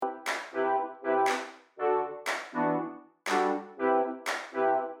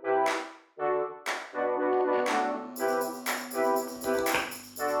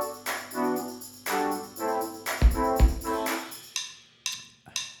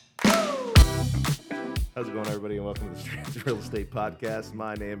How's it going, everybody, and welcome to the Strands Real Estate Podcast.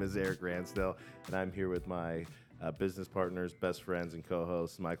 My name is Eric Ransdell, and I'm here with my business partners, best friends, and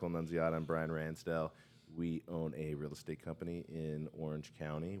co-hosts, Michael Nunziata and Brian Ransdell. We own a real estate company in Orange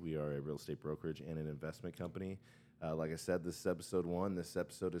County. We are a real estate brokerage and an investment company. Like I said, this is episode 1. This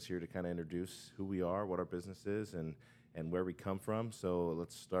episode is here to kind of introduce who we are, what our business is, and where we come from. So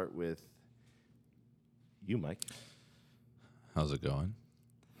let's start with you, Mike. How's it going?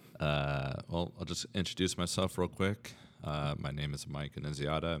 Well, I'll just introduce myself real quick. My name is Mike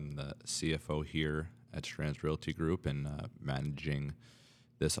Nunziata. I'm the CFO here at Strands Realty Group and managing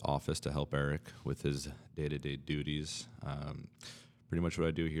this office to help Eric with his day-to-day duties. Pretty much what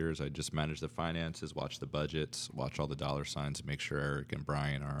I do here is I just manage the finances, watch the budgets, watch all the dollar signs, and make sure Eric and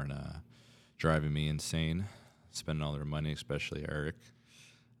Brian aren't driving me insane, spending all their money, especially Eric.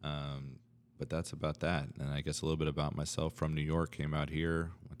 But that's about that. And I guess a little bit about myself. From New York, came out here,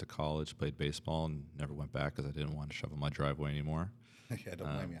 went to college, played baseball, and never went back because I didn't want to shovel my driveway anymore. Yeah,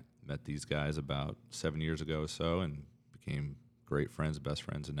 don't blame you. Met these guys about 7 years ago or so and became great friends, best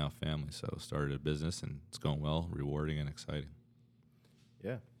friends, and now family. So started a business, and it's going well, rewarding, and exciting.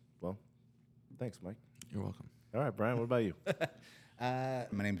 Yeah, well, thanks, Mike. You're welcome. All right, Brian, what about you?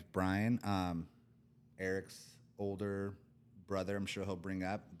 My name's Brian. Eric's older brother, I'm sure he'll bring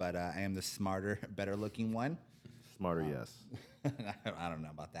up, but I am the smarter, better-looking one. Smarter, yes. I don't know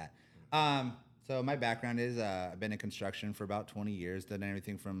about that. So my background is I've been in construction for about 20 years, done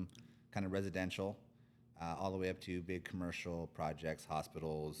everything from kind of residential all the way up to big commercial projects,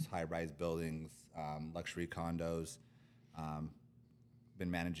 hospitals, high-rise buildings, luxury condos. Been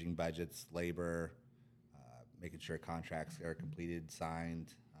managing budgets, labor, making sure contracts are completed,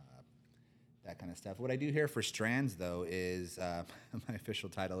 signed, that kind of stuff. What I do here for Strands, though, is my official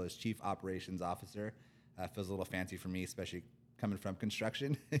title is Chief Operations Officer. Feels a little fancy for me, especially coming from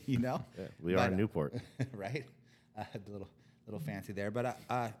construction, you know? Yeah, we are in Newport. Right? A little fancy there. But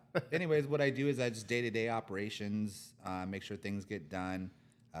anyways, what I do is I just day-to-day operations, make sure things get done.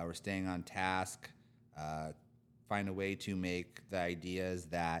 We're staying on task, find a way to make the ideas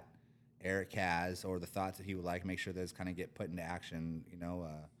that Eric has or the thoughts that he would like, make sure those kind of get put into action, you know,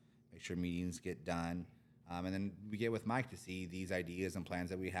 make sure meetings get done. And then we get with Mike to see these ideas and plans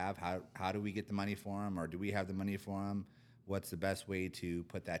that we have. How do we get the money for them, or do we have the money for them? What's the best way to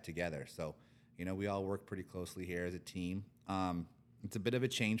put that together? So, you know, we all work pretty closely here as a team. It's a bit of a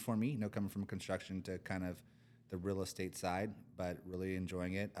change for me, you know, coming from construction to kind of the real estate side, but really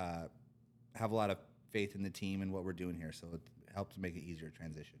enjoying it. Have a lot of faith in the team and what we're doing here, so it helps make it easier to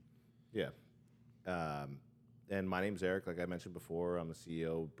transition. Yeah. And my name's Eric. Like I mentioned before, I'm the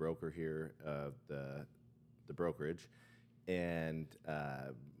CEO broker here of the brokerage, and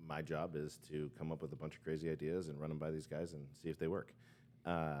my job is to come up with a bunch of crazy ideas and run them by these guys and see if they work.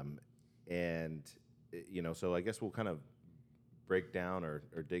 And you know, so I guess we'll kind of break down or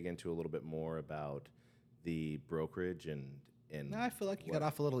dig into a little bit more about the brokerage and. No, I feel like you got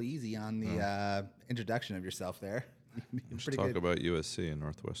off a little easy on the introduction of yourself there. Let's talk about USC and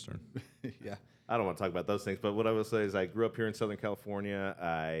Northwestern. Yeah. I don't want to talk about those things, but what I will say is I grew up here in Southern California.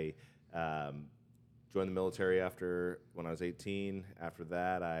 I joined the military when I was 18. After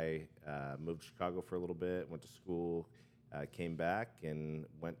that, I moved to Chicago for a little bit, went to school, came back, and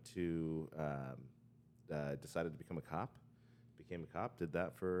went to decided to become a cop. Became a cop, did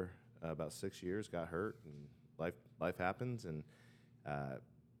that for about 6 years, got hurt, and life happens, and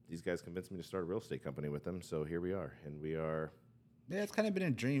these guys convinced me to start a real estate company with them, so here we are, and we are... Yeah, it's kind of been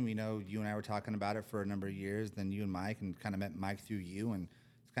a dream, you know. You and I were talking about it for a number of years, then you and Mike, and kind of met Mike through you, and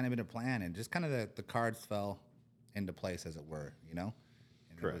it's kind of been a plan, and just kind of the cards fell into place, as it were, you know?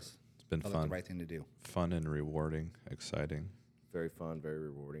 And Correct. It's been fun. like the right thing to do. Fun and rewarding, exciting. Very fun, very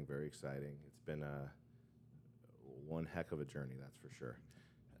rewarding, very exciting. It's been one heck of a journey, that's for sure.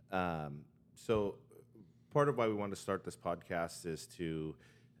 So part of why we wanted to start this podcast is to,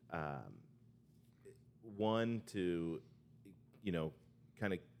 you know,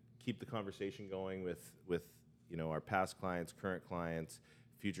 kind of keep the conversation going with you know, our past clients, current clients,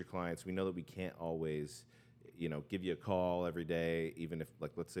 future clients. We know that we can't always, you know, give you a call every day, even if,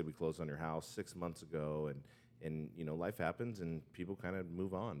 like, let's say we closed on your house 6 months ago, and you know, life happens and people kind of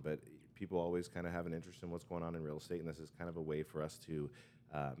move on. But people always kind of have an interest in what's going on in real estate, and this is kind of a way for us to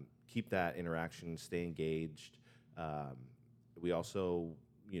keep that interaction, stay engaged. We also,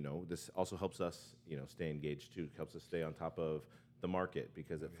 you know, this also helps us, you know, stay engaged too. It helps us stay on top of the market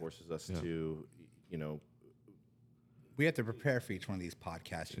because it forces us to, you know. We have to prepare for each one of these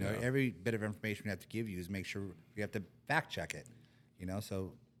podcasts. You know, every bit of information we have to give you is make sure we have to fact check it. You know,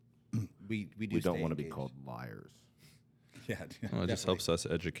 so we don't want to be called liars. Yeah, Well, it just definitely. helps us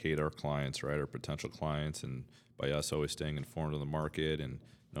educate our clients, right? Our potential clients, and by us always staying informed of the market and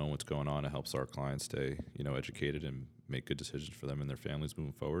knowing what's going on, it helps our clients stay, educated and make good decisions for them and their families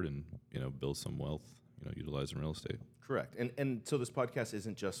moving forward, and build some wealth, utilizing real estate. Correct. And so this podcast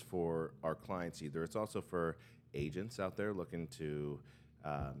isn't just for our clients either. It's also for agents out there looking to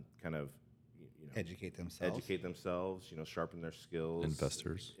kind of Educate themselves. Sharpen their skills.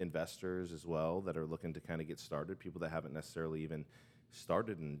 Investors as well that are looking to kind of get started. People that haven't necessarily even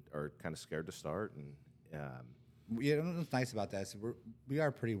started and are kind of scared to start. And what's nice about that is we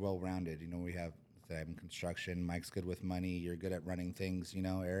are pretty well rounded. We have I'm in construction. Mike's good with money. You're good at running things.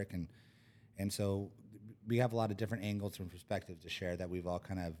 Eric, and so we have a lot of different angles and perspectives to share that we've all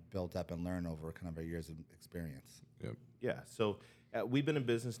kind of built up and learned over kind of our years of experience. Yep. Yeah. So we've been in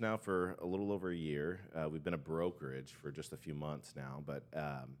business now for a little over a year. We've been a brokerage for just a few months now, but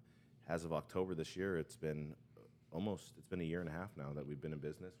as of October this year, it's been a year and a half now that we've been in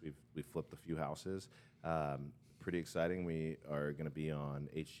business. We've flipped a few houses. Pretty exciting. We are going to be on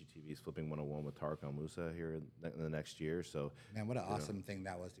HGTV's Flipping 101 with Tarek Al Musa here in the next year. So, man, what an awesome thing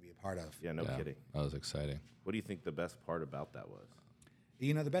that was to be a part of. Yeah, no kidding. That was exciting. What do you think the best part about that was?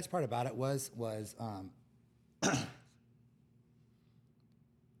 The best part about it was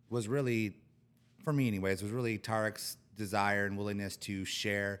really, for me anyways, was really Tarek's desire and willingness to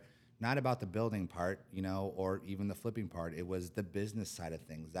share, not about the building part, or even the flipping part. It was the business side of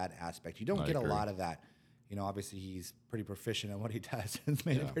things, that aspect. You don't get a lot of that. Obviously he's pretty proficient in what he does and has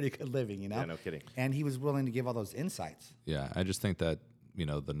made a pretty good living, Yeah, no kidding. And he was willing to give all those insights. Yeah, I just think that,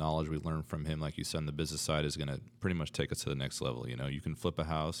 the knowledge we learned from him, like you said, on the business side is going to pretty much take us to the next level. You can flip a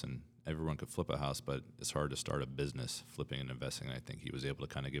house and everyone could flip a house, but it's hard to start a business flipping and investing. And I think he was able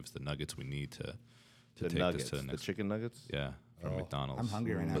to kind of give us the nuggets we need to take nuggets, this to the next. the chicken nuggets? Yeah, from McDonald's. I'm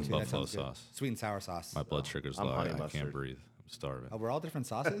hungry right now. With Too. That buffalo sounds good. sauce. Sweet and sour sauce. My blood sugar's I'm low. honey I mustard. can't breathe. I'm starving. Oh, we're all different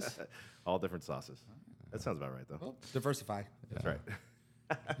sauces? All different sauces. That sounds about right, though. Well, diversify. That's right.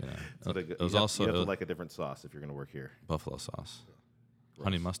 Yeah. It was you also have to like a different sauce if you're going to work here. buffalo sauce.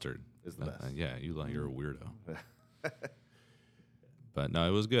 Honey mustard is the best. Yeah, you're a weirdo. But no,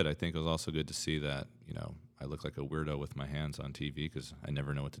 it was good. I think it was also good to see that, I look like a weirdo with my hands on TV because I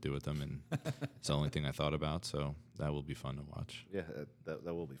never know what to do with them, and it's the only thing I thought about. So that will be fun to watch. Yeah, that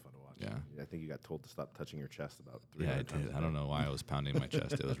will be fun to watch. Yeah. I think you got told to stop touching your chest about 300 Yeah, I times. did. I don't know why I was pounding my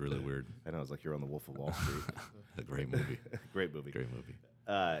chest. It was really weird. I know. It was like you're on the Wolf of Wall Street. A great movie. Great movie. Great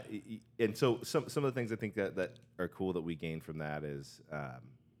movie. And so some of the things I think that are cool that we gained from that is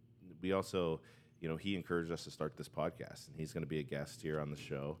we also, he encouraged us to start this podcast, and he's going to be a guest here on the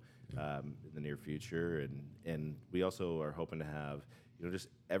show in the near future. And we also are hoping to have, just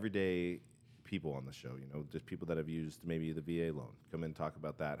everyday people on the show, just people that have used maybe the VA loan, come in and talk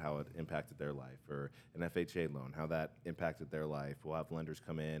about that, how it impacted their life, or an FHA loan, how that impacted their life. We'll have lenders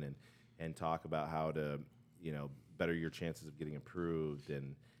come in and talk about how to, better your chances of getting approved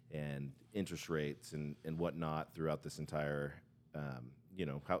and interest rates and whatnot throughout this entire,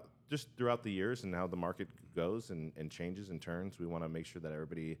 how just throughout the years and how the market goes and changes and turns. We want to make sure that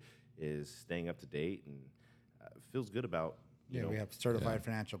everybody is staying up to date and feels good about. We have certified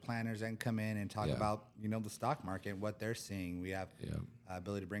financial planners that can come in and talk about, the stock market, what they're seeing. We have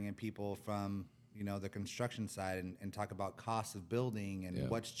ability to bring in people from, the construction side and talk about costs of building and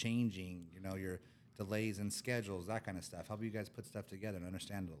what's changing, your delays and schedules, that kind of stuff. Help you guys put stuff together and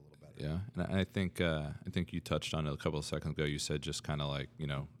understand it a little better. Yeah, and I think you touched on it a couple of seconds ago. You said just kind of like,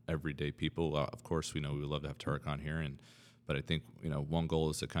 everyday people. Of course, we know we would love to have Tarek on here, but I think, one goal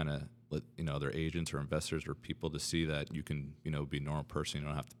is to kind of let, other agents or investors or people to see that you can, be a normal person. You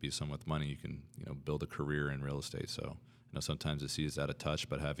don't have to be someone with money. You can, build a career in real estate. So, sometimes it sees out of touch,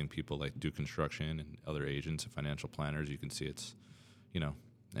 but having people like do construction and other agents and financial planners, you can see it's,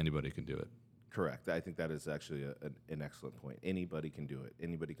 anybody can do it. Correct. I think that is actually an excellent point. Anybody can do it.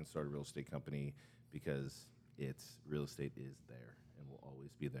 Anybody can start a real estate company because real estate is there and will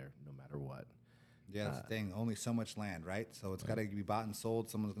always be there no matter what. Yeah, that's the thing. Only so much land, right? So it's got to be bought and sold.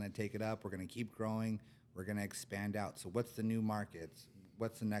 Someone's going to take it up. We're going to keep growing. We're going to expand out. So what's the new markets?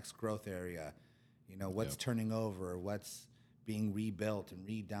 What's the next growth area? What's turning over? What's being rebuilt and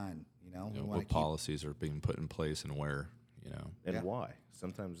redone? What policies are being put in place and where, And why.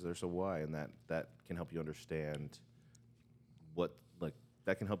 Sometimes there's a why, and that can help you understand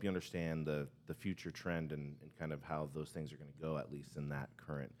that can help you understand the future trend and kind of how those things are going to go, at least in that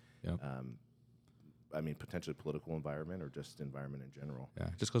current potentially political environment or just environment in general. Yeah,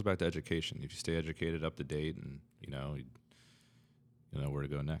 it just goes back to education. If you stay educated, up to date, and you know where to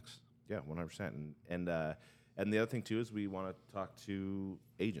go next. Yeah, 100%. And the other thing too is we want to talk to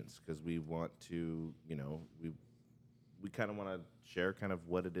agents because we want to, we kind of want to share kind of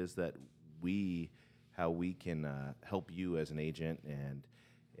what it is that how we can help you as an agent. And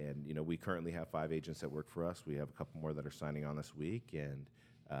we currently have 5 agents that work for us. We have a couple more that are signing on this week, and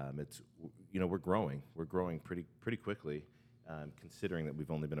it's we're growing. We're growing pretty quickly, considering that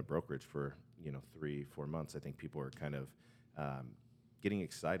we've only been a brokerage for 3-4 months. I think people are kind of getting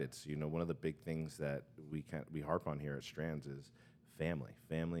excited. So one of the big things that we harp on here at Strands is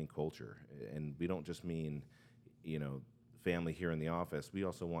family and culture, and we don't just mean family here in the office. We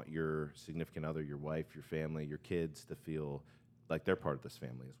also want your significant other, your wife, your family, your kids to feel like they're part of this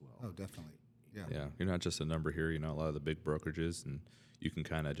family as well. Oh, definitely. Yeah. Yeah, you're not just a number here. A lot of the big brokerages, and you can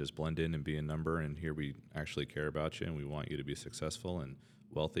kind of just blend in and be a number. And here we actually care about you, and we want you to be successful and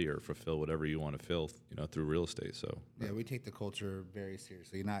wealthy or fulfill whatever you want to fill, through real estate. So yeah, we take the culture very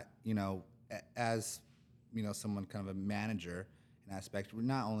seriously. Not, as someone kind of a manager in aspect, we're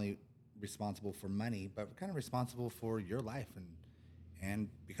not only responsible for money, but we're kind of responsible for your life and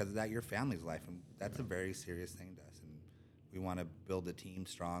because of that, your family's life, and that's a very serious thing to us. And we want to build a team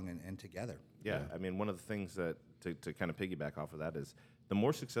strong and together. Yeah, I mean, one of the things that to kind of piggyback off of that is the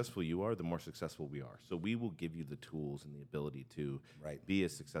more successful you are, the more successful we are. So we will give you the tools and the ability to be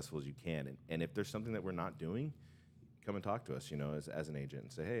as successful as you can. And if there's something that we're not doing, come and talk to us, as an agent,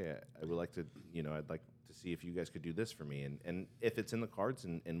 and say, hey, I would like to, I'd like to see if you guys could do this for me. And if it's in the cards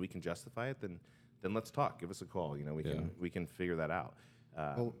and we can justify it, then let's talk. Give us a call. We can figure that out.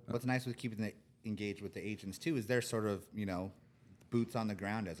 Well, what's nice with keeping engaged with the agents too is they're sort of, boots on the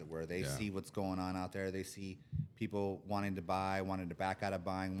ground, as it were. They see what's going on out there. They see people wanting to buy, wanting to back out of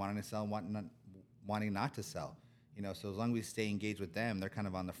buying, wanting to sell, wanting not to sell. So as long as we stay engaged with them, they're kind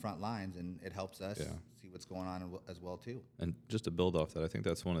of on the front lines, and it helps us see what's going on as well too. And just to build off that, I think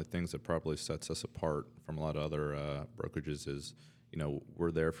that's one of the things that probably sets us apart from a lot of other brokerages is,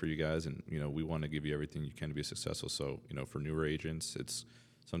 we're there for you guys, and we want to give you everything you can to be successful. So for newer agents, it's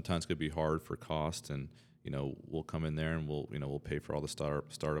sometimes could be hard for cost, and we'll come in there and we'll pay for all the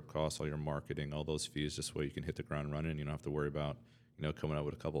startup costs, all your marketing, all those fees, just so you can hit the ground running. You don't have to worry about coming up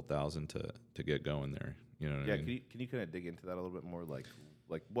with a couple $1,000 to get going there. What I mean? Can you kind of dig into that a little bit more? Like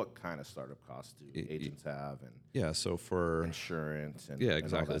what kind of startup costs do agents have? And so for insurance and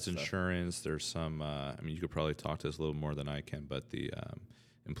exactly. It's stuff. Insurance. There's some. You could probably talk to us a little more than I can, but the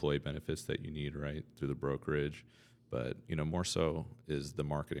employee benefits that you need right through the brokerage. But more so is the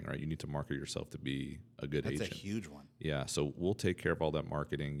marketing, right? You need to market yourself to be a good agent. That's a huge one. Yeah, so we'll take care of all that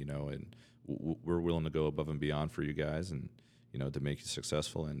marketing, and we're willing to go above and beyond for you guys, and to make you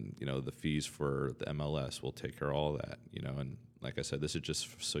successful. And the fees for the MLS, we'll take care of all that. And like I said, this is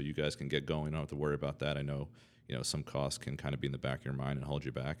just so you guys can get going. You don't have to worry about that. I know some costs can kind of be in the back of your mind and hold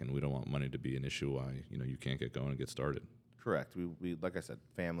you back, and we don't want money to be an issue why you can't get going and get started. Correct. We like I said,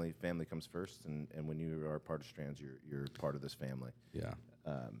 family comes first, and when you are part of Strands, you're part of this family. Yeah.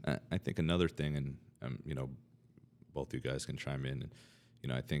 I think another thing, and both you guys can chime in.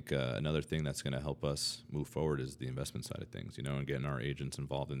 And I think another thing that's going to help us move forward is the investment side of things. And getting our agents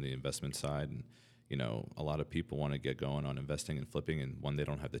involved in the investment side. And a lot of people want to get going on investing and flipping, and one, they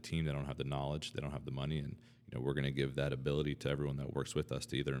don't have the team, they don't have the knowledge, they don't have the money, and we're going to give that ability to everyone that works with us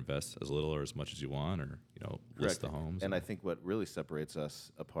to either invest as little or as much as you want, or list the homes. And I think what really separates us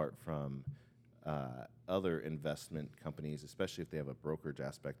apart from other investment companies, especially if they have a brokerage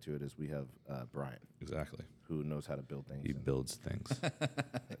aspect to it, is we have Brian. Exactly. Who knows how to build things. He builds things.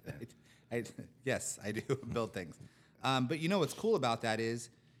 Yes, I do build things. But what's cool about that is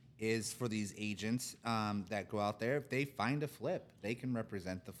for these agents that go out there, if they find a flip, they can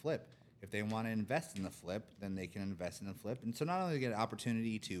represent the flip. If they want to invest in the flip, then they can invest in the flip. And so not only do they get an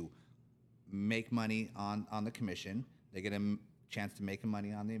opportunity to make money on the commission, they get a chance to make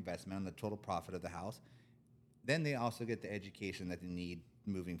money on the investment, on the total profit of the house. Then they also get the education that they need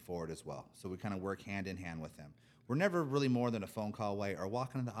moving forward as well. So we kind of work hand in hand with them. We're never really more than a phone call away or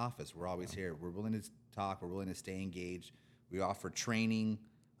walking in the office. We're always here. We're willing to talk. We're willing to stay engaged. We offer training.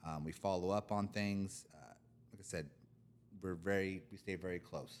 We follow up on things. Like I said, we stay very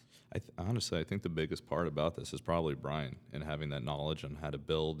close. Honestly, I think the biggest part about this is probably Brian and having that knowledge on how to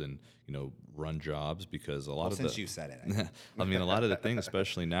build and run jobs, because a lot of since you said it, I mean, a lot of the thing,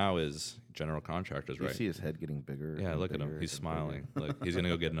 especially now, is general contractors, right? You see his head getting bigger. Yeah, look at him. He's smiling. Like he's gonna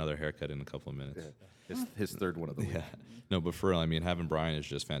go get another haircut in a couple of minutes. Yeah. His third one of the week. Yeah. No, but for real, I mean, having Brian is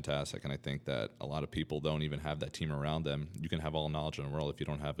just fantastic, and I think that a lot of people don't even have that team around them. You can have all the knowledge in the world if you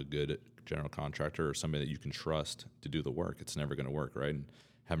don't have a good general contractor or somebody that you can trust to do the work. It's never going to work, right? And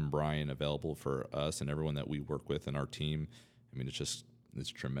having Brian available for us and everyone that we work with in our team, I mean, it's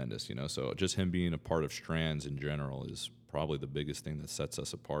tremendous, So just him being a part of Strands in general is probably the biggest thing that sets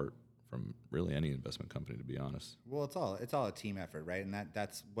us apart from really any investment company, to be honest. Well, it's all a team effort, right? And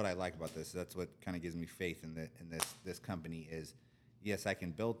that's what I like about this. That's what kind of gives me faith in this company is, yes, I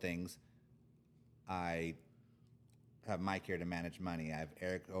can build things. I have Mike here to manage money. I have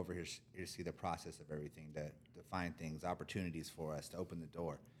Eric over here to see the process of everything, to find things, opportunities for us, to open the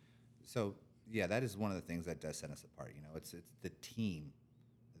door. So yeah, that is one of the things that does set us apart. You know, it's the team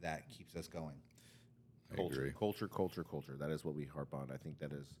that keeps us going. I agree. Culture. That is what we harp on. I think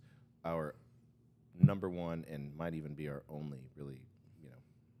that is our number one and might even be our only really,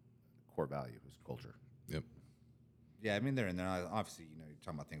 core value is culture. Yep. Yeah, I mean, they're in there. Obviously, you're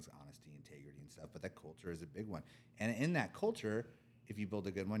talking about things like honesty, integrity, and stuff, but that culture is a big one. And in that culture, if you build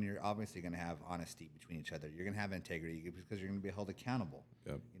a good one, you're obviously going to have honesty between each other. You're going to have integrity because you're going to be held accountable,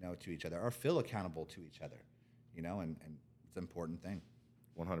 Yep. To each other, or feel accountable to each other, and it's an important thing.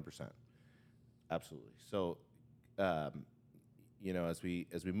 100%. Absolutely. So, as we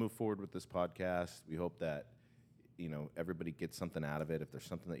move forward with this podcast, we hope that, everybody gets something out of it. If there's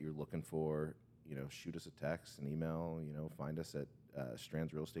something that you're looking for, shoot us a text, an email, find us at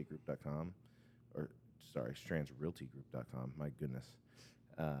strandsrealestategroup.com strandsrealtygroup.com. My goodness.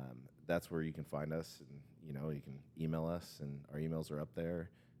 That's where you can find us, and, you can email us, and our emails are up there.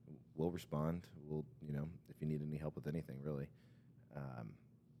 We'll respond. We'll, if you need any help with anything, really.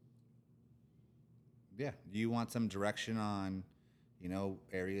 Yeah. Do you want some direction on,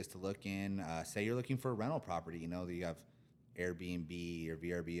 areas to look in? Say you're looking for a rental property, you have Airbnb or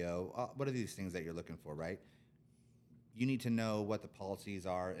VRBO. What are these things that you're looking for, right? You need to know what the policies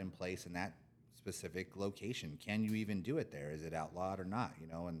are in place in that specific location. Can you even do it there? Is it outlawed or not?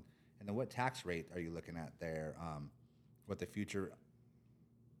 And then what tax rate are you looking at there? What the future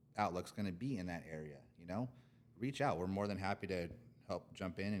outlook's going to be in that area? Reach out. We're more than happy to help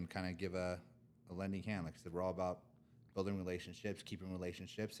jump in and kind of give a lending hand. Like I said, we're all about building relationships, keeping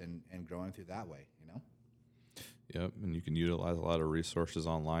relationships, and growing through that way. Yep, and you can utilize a lot of resources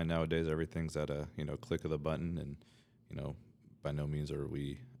online nowadays. Everything's at a click of the button, and by no means are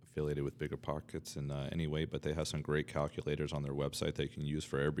we affiliated with Bigger Pockets in any way, but they have some great calculators on their website that you can use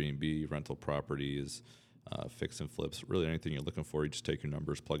for Airbnb, rental properties, fix and flips, really anything you're looking for. You just take your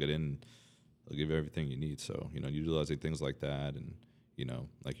numbers, plug it in, they'll give you everything you need. So utilizing things like that, and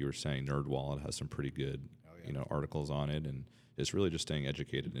like you were saying, NerdWallet has some pretty good articles on it, and it's really just staying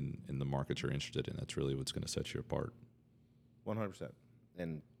educated in the markets you're interested in. That's really what's going to set you apart. 100%.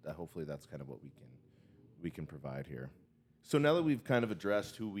 And hopefully that's kind of what we can provide here. So now that we've kind of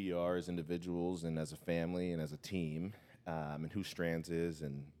addressed who we are as individuals and as a family and as a team, and who Strands is,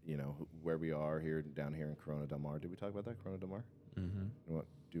 and where we are down here in Corona Del Mar. Did we talk about that, Corona Del Mar? Mm-hmm. Do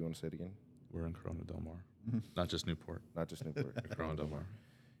you want to say it again? We're in Corona Del Mar, not just Newport. Not just Newport. Corona Del Mar.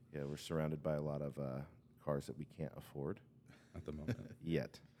 Yeah, we're surrounded by a lot of cars that we can't afford at the moment.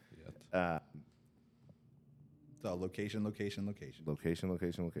 Yet. So location.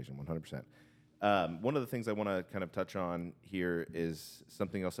 100%. One of the things I want to kind of touch on here is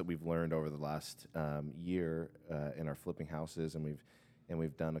something else that we've learned over the last year in our flipping houses, and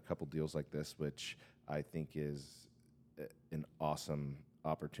we've done a couple deals like this, which I think is an awesome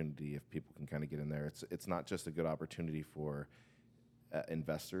opportunity if people can kind of get in there. It's not just a good opportunity for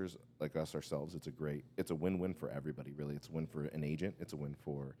investors like us ourselves. It's a win-win for everybody, really. It's a win for an agent. It's a win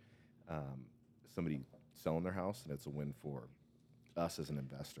for somebody selling their house, and it's a win for us as an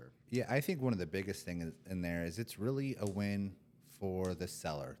investor. Yeah, I think one of the biggest things in there is it's really a win for the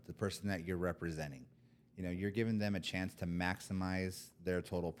seller, the person that you're representing. You're giving them a chance to maximize their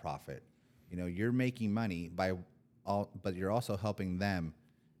total profit. You're making money but you're also helping them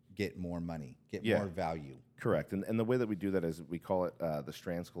get more money, get more value. Correct. And the way that we do that is we call it the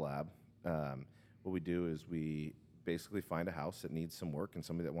Strands Collab. What we do is we basically find a house that needs some work and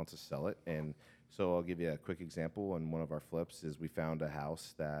somebody that wants to sell it. And so I'll give you a quick example. On one of our flips is we found a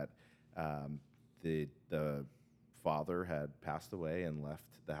house that the father had passed away and left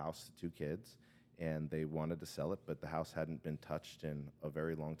the house to 2 kids, and they wanted to sell it, but the house hadn't been touched in a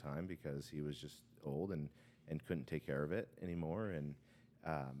very long time because he was just old and couldn't take care of it anymore. And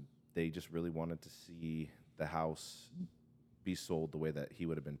they just really wanted to see the house be sold the way that he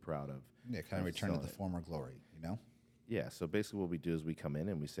would have been proud of. Yeah, kind of return to the former glory, Yeah, so basically what we do is we come in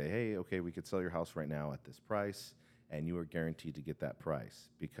and we say, hey, okay, we could sell your house right now at this price, and you are guaranteed to get that price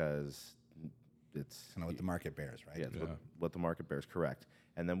because it's kind of what the market bears, right? Yeah, what the market bears, correct.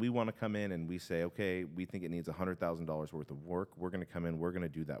 And then we want to come in and we say, okay, we think it needs $100,000 worth of work. We're going to come in, we're going to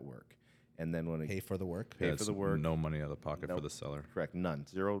do that work. And then when pay for the work, for the work, no money out of the pocket for the seller. Correct, none,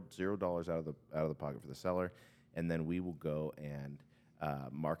 $0 out of the pocket for the seller, and then we will go and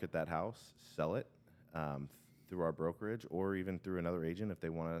market that house, sell it through our brokerage, or even through another agent if they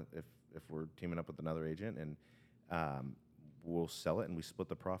want to. if we're teaming up with another agent, and we'll sell it, and we split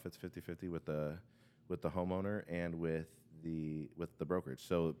the profits 50-50 with the homeowner and with the brokerage.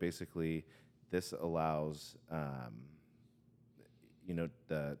 So basically, this allows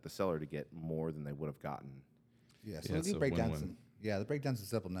the seller to get more than they would have gotten. Yeah, so Yeah, let it's me a break down win-win. the breakdown's some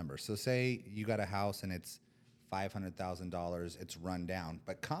simple numbers. So say you got a house and it's $500,000, it's run down,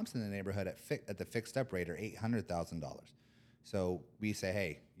 but comps in the neighborhood at the fixed up rate are $800,000. So we say,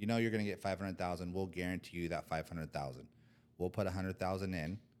 hey, you're going to get $500,000. We'll guarantee you that $500,000. We'll put $100,000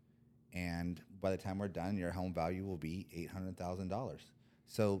 in, and by the time we're done, your home value will be $800,000.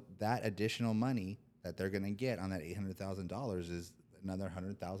 So that additional money that they're going to get on that $800,000 is another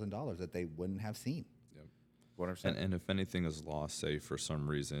 $100,000 that they wouldn't have seen. 100%. And if anything is lost, say for some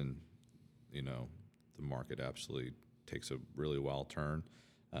reason, the market absolutely takes a really wild turn.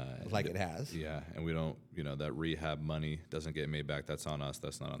 Like it has. Yeah, and we don't, that rehab money doesn't get made back. That's on us.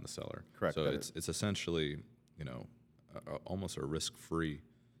 That's not on the seller. Correct. So it's essentially, almost a risk-free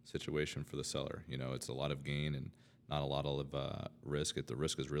situation for the seller. It's a lot of gain and not a lot of risk. The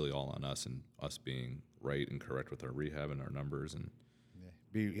risk is really all on us and us being right and correct with our rehab and our numbers. And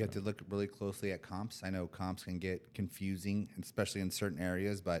You have to look really closely at comps. I know comps can get confusing, especially in certain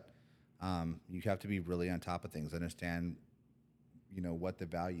areas, but you have to be really on top of things, understand, what the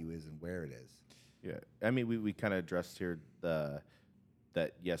value is and where it is. Yeah, I mean, we kind of addressed here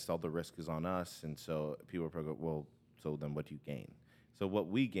that yes, all the risk is on us, and so people are probably go, well, so then what do you gain? So what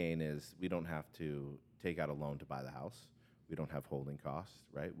we gain is we don't have to take out a loan to buy the house. We don't have holding costs,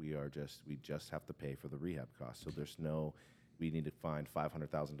 right? We just have to pay for the rehab costs. So there's no, we need to find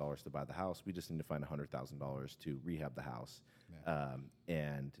 $500,000 to buy the house. We just need to find $100,000 to rehab the house,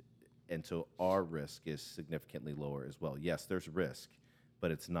 and so our risk is significantly lower as well. Yes, there's risk, but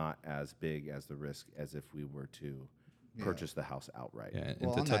it's not as big as the risk as if we were to purchase the house outright. yeah,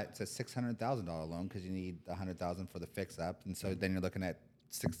 Well, on that, it's a $600,000 loan because you need $100,000 for the fix up, and so then you're looking at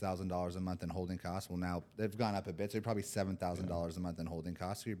 $6,000 a month in holding costs. Well, now they've gone up a bit, so you're probably $7,000 a month in holding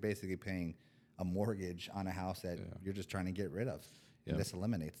costs. So you're basically paying a mortgage on a house that you're just trying to get rid of. And this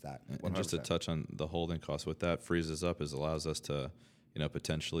eliminates that. And just to touch on the holding cost, what that frees us up is allows us to,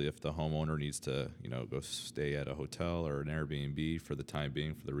 potentially if the homeowner needs to, go stay at a hotel or an Airbnb for the time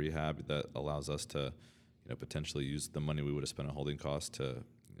being for the rehab, that allows us to, potentially use the money we would have spent on holding costs to,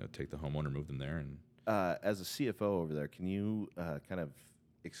 take the homeowner, move them there. And as a CFO over there, can you kind of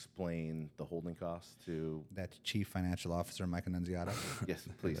explain the holding costs to? That's Chief Financial Officer Mike Annunziata. Yes,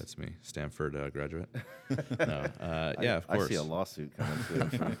 please. that's me, Stanford graduate. No, yeah, of course. I see a lawsuit coming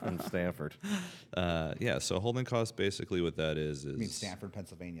through from Stanford. Yeah, so holding costs, basically what that is I mean Stanford,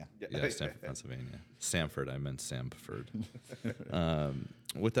 Pennsylvania. Yeah, Stanford, Pennsylvania. Samford, I meant Samford.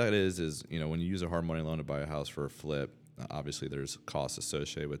 What that is when you use a hard money loan to buy a house for a flip, obviously there's costs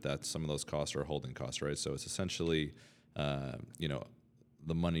associated with that. Some of those costs are holding costs, right? So it's essentially,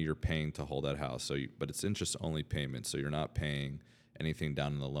 the money you're paying to hold that house. But it's interest only payment, so you're not paying anything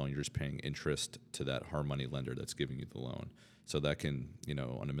down in the loan. You're just paying interest to that hard money lender that's giving you the loan. So that can,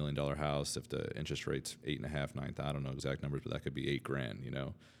 on $1 million house, if the interest rate's 8.5, 9, I don't know exact numbers, but that could be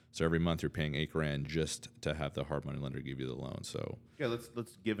 $8,000. So every month you're paying $8,000 just to have the hard money lender give you the loan. So yeah,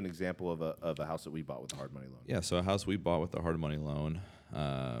 let's give an example of a house that we bought with a hard money loan. yeah, so a house we bought with a hard money loan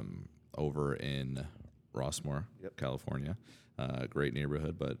over in Rossmore, California. Great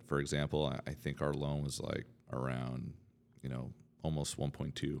neighborhood, but for example, I think our loan was like around, almost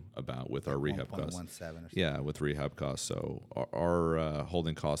 1.2 about with our rehab costs. 1.17 or something. Yeah, with rehab costs. So our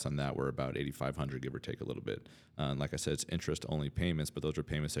holding costs on that were about $8,500, give or take a little bit. Like I said, it's interest only payments, but those are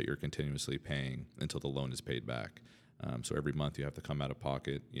payments that you're continuously paying until the loan is paid back. So every month you have to come out of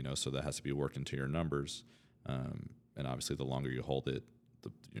pocket, so that has to be worked into your numbers. And obviously, the longer you hold it,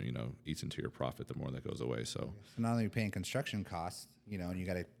 eats into your profit, the more that goes away. So not only are you paying construction costs, and you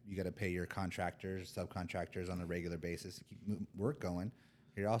gotta pay your contractors, subcontractors on a regular basis to keep work going.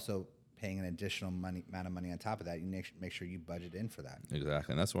 You're also paying an additional amount of money on top of that. You make sure you budget in for that.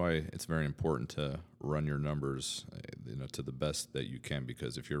 Exactly, and that's why it's very important to run your numbers, to the best that you can.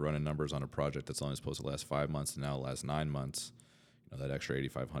 Because if you're running numbers on a project that's only supposed to last 5 months and now it lasts 9 months, that extra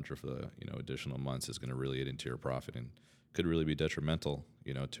 $8,500 for the additional months is going to really eat into your profit and could really be detrimental,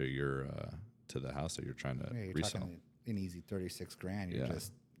 to your to the house that you're trying to you're resell. Talking an easy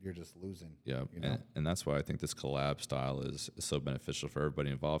 $36,000. You're just losing. Yeah, and that's why I think this collab style is so beneficial for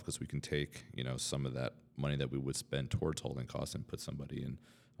everybody involved, because we can take some of that money that we would spend towards holding costs and put somebody in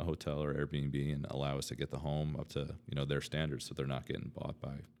a hotel or Airbnb and allow us to get the home up to their standards, so they're not getting bought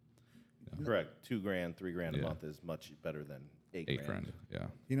by. Correct. $2,000, $3,000 a month is much better than $8,000.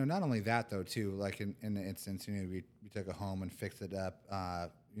 Yeah. Not only that though, too. Like in the instance, we took a home and fixed it up.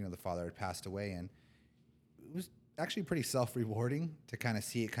 the father had passed away, and it was actually pretty self-rewarding to kind of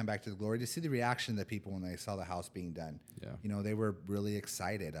see it come back to the glory, to see the reaction that people when they saw the house being done. Yeah. They were really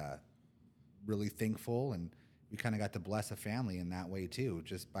excited, really thankful, and we kind of got to bless a family in that way too,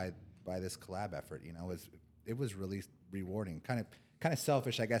 just by this collab effort. It was really rewarding. Kind of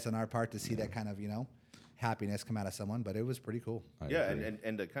selfish, I guess, on our part to see that kind of happiness come out of someone, but it was pretty cool.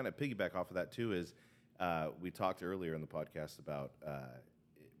 And to kind of piggyback off of that too is we talked earlier in the podcast about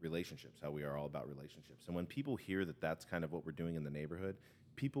relationships, how we are all about relationships. And when people hear that that's kind of what we're doing in the neighborhood,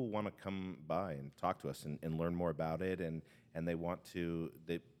 people want to come by and talk to us and learn more about it. And they want to,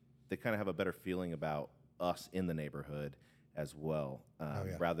 they kind of have a better feeling about us in the neighborhood as well,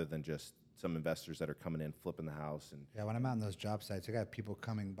 rather than just some investors that are coming in, flipping the house. And when I'm out on those job sites, I got people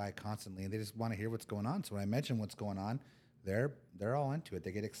coming by constantly, and they just want to hear what's going on. So when I mention what's going on, they're all into it.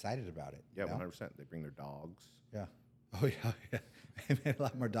 They get excited about it. Yeah, 100%. They bring their dogs. Yeah. Oh yeah. I made a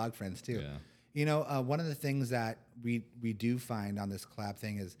lot more dog friends too. Yeah. One of the things that we do find on this collab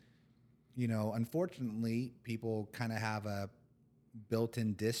thing is, unfortunately, people kind of have a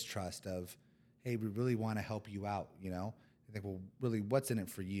built-in distrust of, hey, we really want to help you out. They think, well, really, what's in it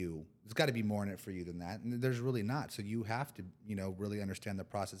for you? There's got to be more in it for you than that, and there's really not. So you have to, really understand the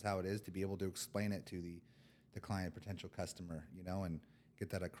process, how it is, to be able to explain it to the client, potential customer, and get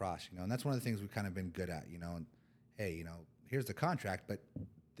that across. And that's one of the things we've kind of been good at. And hey, here's the contract, but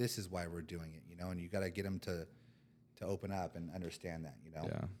this is why we're doing it. And you got to get them to open up and understand that.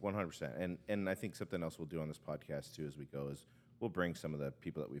 Yeah, 100%. And I think something else we'll do on this podcast too as we go is we'll bring some of the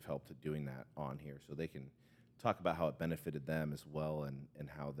people that we've helped doing that on here so they can talk about how it benefited them as well, and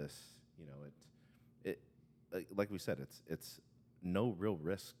how this, like we said, it's no real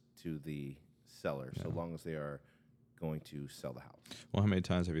risk to the seller so long as they are going to sell the house. Well, how many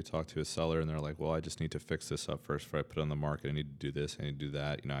times have you talked to a seller and they're like, well, I just need to fix this up first before I put it on the market. I need to do this, I need to do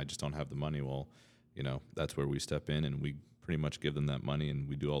that. I just don't have the money. Well, that's where we step in and we pretty much give them that money and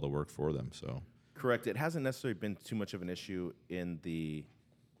we do all the work for them. So correct. It hasn't necessarily been too much of an issue in the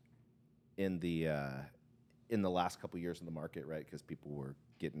last couple of years in the market, right? Because people were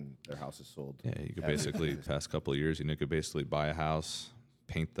getting their houses sold. Yeah, you could basically, past couple of years, you could basically buy a house,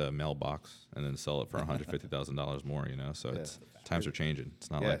 paint the mailbox, and then sell it for $150,000 more, So times are changing.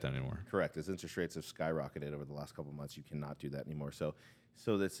 It's not like that anymore. Correct. As interest rates have skyrocketed over the last couple of months, you cannot do that anymore. So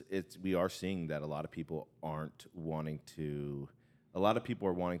we are seeing that a lot of people are wanting to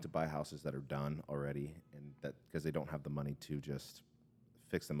buy houses that are done already, and that because they don't have the money to just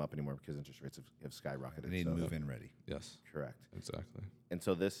fix them up anymore because interest rates have skyrocketed. They need move-in ready. Yes. Correct. Exactly. And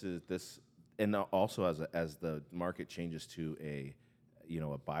so and also as the market changes to a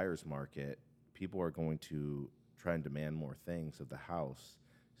buyer's market, people are going to try and demand more things of the house.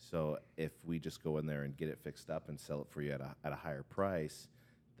 So if we just go in there and get it fixed up and sell it for you at a higher price,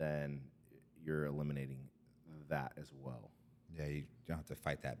 then you're eliminating that as well. Yeah, you don't have to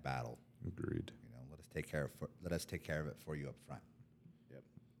fight that battle. Agreed. Let us take care of it for you up front. Yep.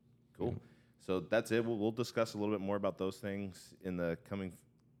 Cool. So that's it. We'll discuss a little bit more about those things in the coming,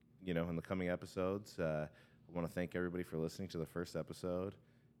 episodes. I want to thank everybody for listening to the first episode.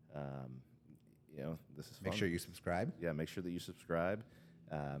 This is fun. Make sure you subscribe. Yeah, make sure that you subscribe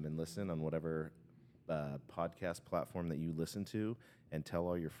and listen on whatever podcast platform that you listen to, and tell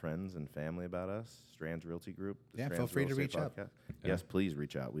all your friends and family about us. Strands Realty Group. Feel free to reach out. Yes, please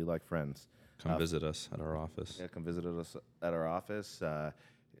reach out. We like friends. Come visit us at our office. Yeah, come visit us at our office.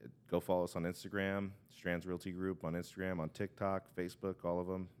 Go follow us on Instagram, Strands Realty Group on Instagram, on TikTok, Facebook, all of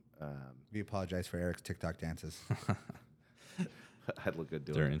them. We apologize for Eric's TikTok dances. I'd look good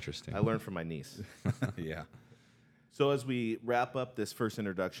doing They're it. interesting. I learned from my niece. Yeah. So as we wrap up this first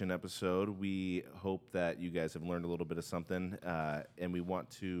introduction episode, we hope that you guys have learned a little bit of something, and we want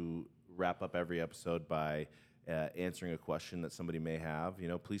to wrap up every episode by answering a question that somebody may have.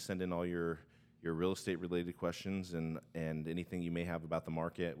 Please send in all your real estate related questions and anything you may have about the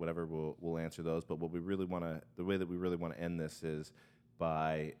market, whatever, we'll answer those. But the way that we really want to end this is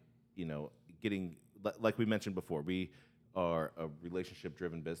by, getting, like we mentioned before, we are a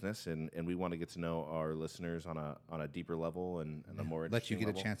relationship-driven business, and we want to get to know our listeners on a deeper level and a more let you interesting get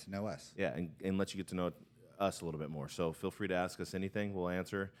level. A chance to know us. Yeah, and let you get to know us a little bit more. So feel free to ask us anything. We'll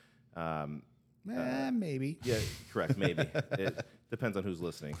answer. Maybe. Yeah, correct. Maybe. It depends on who's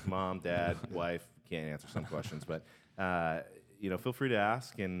listening. Mom, dad, wife can't answer some questions, but feel free to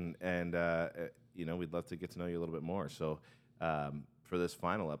ask, and we'd love to get to know you a little bit more. So for this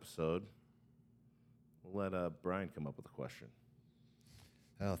final episode, we'll let Brian come up with a question.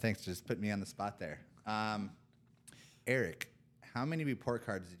 Oh, thanks. Just put me on the spot there. Eric, how many report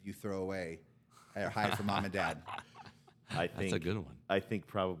cards did you throw away or hide from mom and dad? I think that's a good one. I think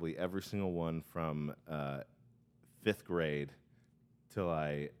probably every single one from 5th grade till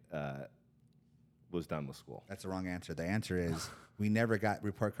I was done with school. That's the wrong answer. The answer is we never got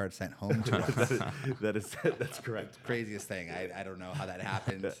report cards sent home to us. That's correct. Craziest thing. I don't know how that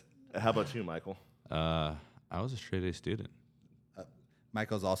happened. How about you, Michael? I was a straight A student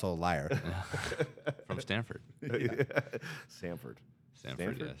Michael's also a liar. from Stanford. Sanford.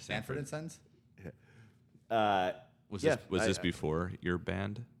 Yeah. Sanford and Sons? Was this before your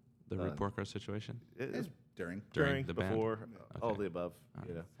band, the report card situation? It was During the band? before, all Okay. the above.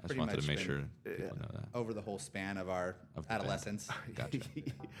 You know. I just Pretty wanted to much make been- sure people know that. over the whole span of our Of the band. adolescence. Gotcha.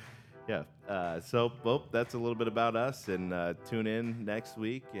 Yeah. So, well, that's a little bit about us. And tune in next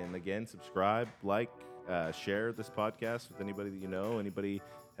week. And again, subscribe, like, share this podcast with anybody that you know. Anybody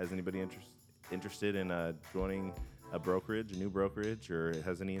interested in joining a brokerage, a new brokerage, or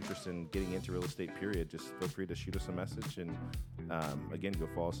has any interest in getting into real estate, period, just feel free to shoot us a message. And again, go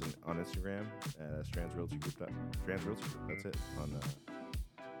follow us on Instagram at Strands Realty Group. Strands Realty Group. That's it.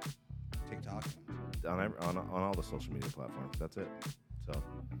 TikTok. On all the social media platforms. That's it. So.